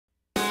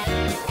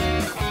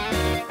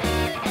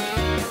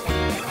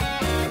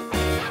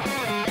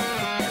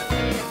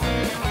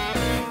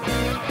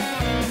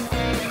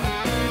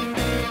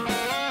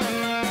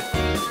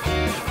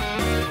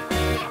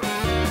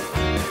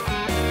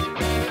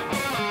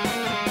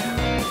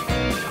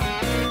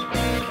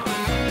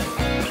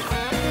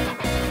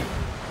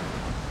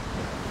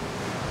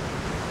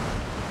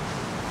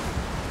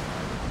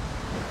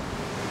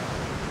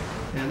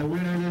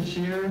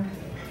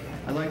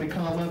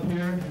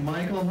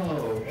Michael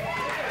Ho.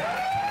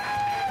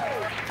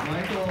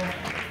 Michael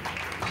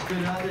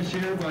stood out this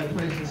year by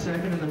placing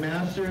second in the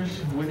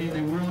Masters, winning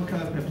the World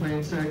Cup, and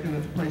placing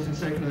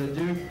second in the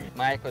Duke.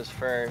 Mike was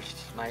first.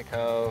 Mike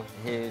Ho,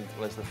 he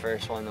was the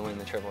first one to win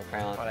the Triple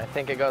Crown. But I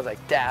think it goes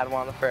like Dad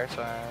won the first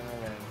one,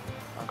 and then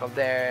Uncle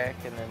Derek,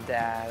 and then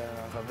Dad, and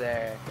Uncle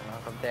Derek, and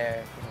Uncle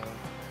Derek, and then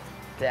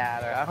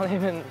Dad, or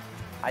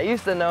I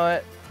used to know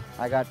it.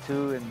 I got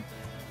 2, and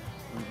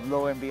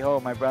lo and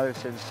behold, my brother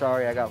said,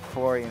 sorry, I got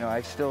 4. You know,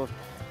 I still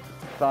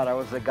thought I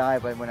was the guy,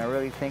 but when I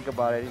really think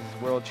about it,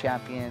 he's world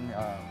champion,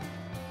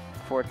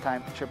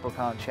 4-time Triple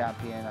Crown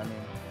champion. I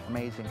mean,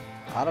 amazing.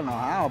 I don't know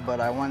how, but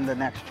I won the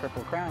next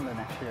Triple Crown the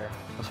next year.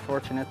 I was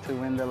fortunate to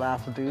win the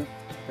last Duke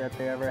that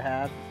they ever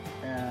had,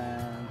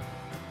 and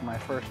my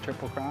first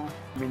Triple Crown.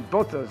 I mean,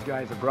 both those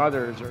guys, the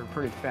brothers, are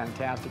pretty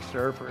fantastic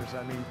surfers.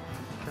 I mean,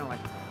 kind of like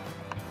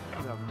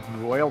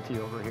royalty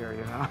over here,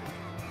 you know?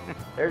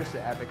 They're just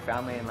an epic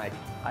family, and like,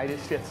 I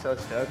just get so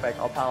stoked. Like,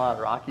 I'll paddle out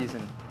Rockies,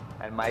 and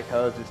Mike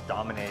Ho's just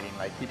dominating.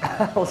 Like, he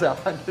paddles out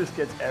and just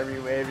gets every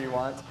wave he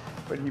wants.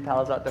 When he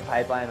paddles out the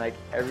pipeline, like,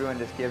 everyone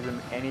just gives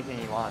him anything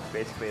he wants.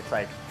 Basically, it's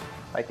like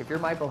if you're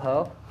Michael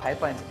Ho,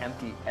 pipeline's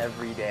empty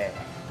every day.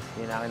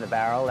 You know, in the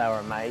barrel, they were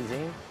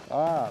amazing.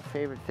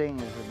 Favorite thing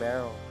is the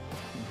barrel.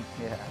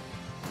 Yeah.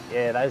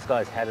 Yeah, those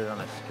guys had it on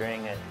a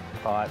string at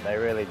pipe. They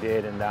really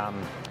did, and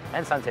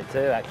Sunset too,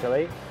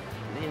 actually.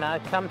 You know,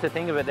 come to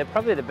think of it, they're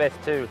probably the best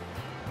 2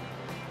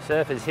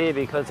 surfers here,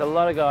 because a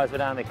lot of guys would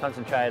only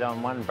concentrate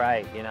on one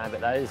break, you know, but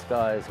those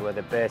guys were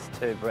the best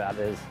 2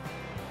 brothers,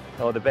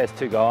 or the best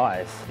 2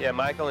 guys. Yeah,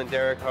 Michael and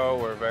Derek Ho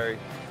were very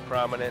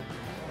prominent.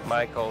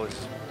 Michael is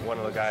one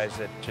of the guys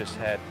that just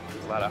had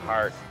a lot of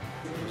heart.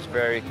 He was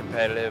very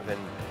competitive,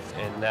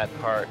 and that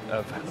part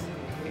of,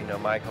 you know,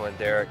 Michael and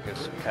Derek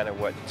is kind of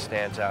what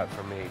stands out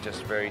for me,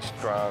 just very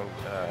strong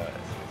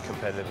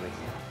competitively.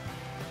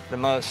 The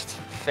most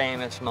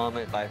famous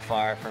moment by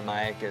far for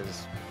Mike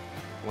is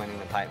winning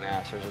the Pipe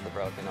Masters with a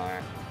broken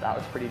arm. That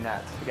was pretty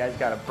nuts. The guy's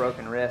got a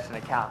broken wrist and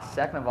a cast.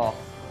 Second of all,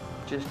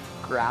 just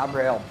grab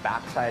rail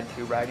backside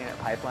tube riding at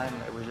pipeline.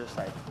 It was just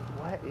like,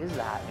 what is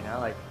that? You know,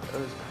 like, it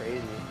was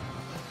crazy.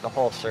 The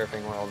whole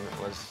surfing world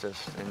was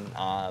just in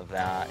awe of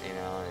that, you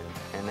know,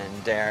 and then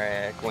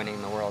Derek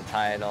winning the world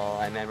title.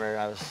 I remember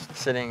I was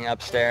sitting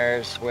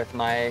upstairs with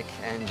Mike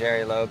and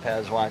Jerry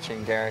Lopez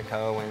watching Derek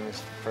Ho win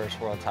his first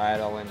world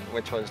title,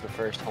 which was the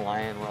first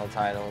Hawaiian world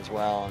title as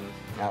well, and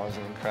that was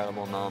an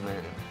incredible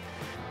moment.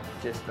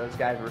 Just those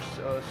guys were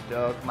so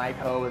stoked. Mike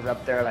Ho was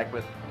up there like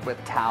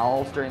with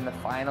towels during the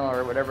final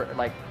or whatever,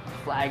 like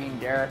flagging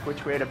Derek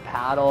which way to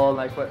paddle,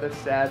 like what the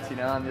sets, you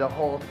know, and the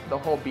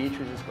whole beach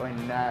was just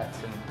going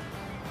nuts, and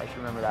I just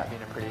remember that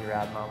being a pretty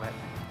rad moment.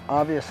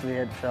 Obviously,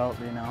 it felt,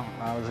 you know,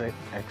 I was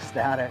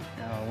ecstatic,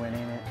 you know,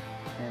 winning it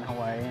in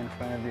Hawaii in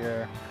front of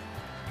your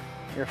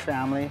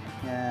family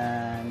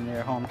and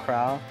your home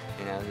crowd.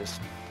 You know, just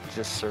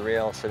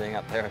surreal sitting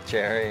up there with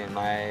Jerry and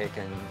Mike,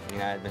 and you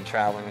know, I'd been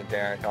traveling with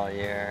Derek all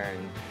year,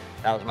 and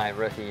that was my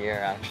rookie year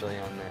actually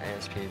on the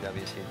ASP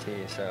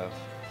WCT. So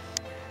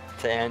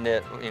to end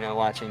it, you know,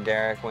 watching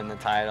Derek win the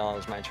title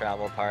as my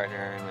travel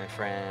partner and my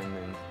friend,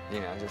 and you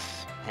know,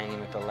 just hanging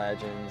with the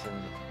legends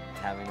and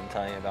having them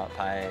tell you about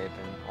pipe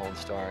and old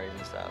stories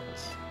and stuff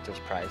was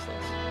just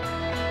priceless.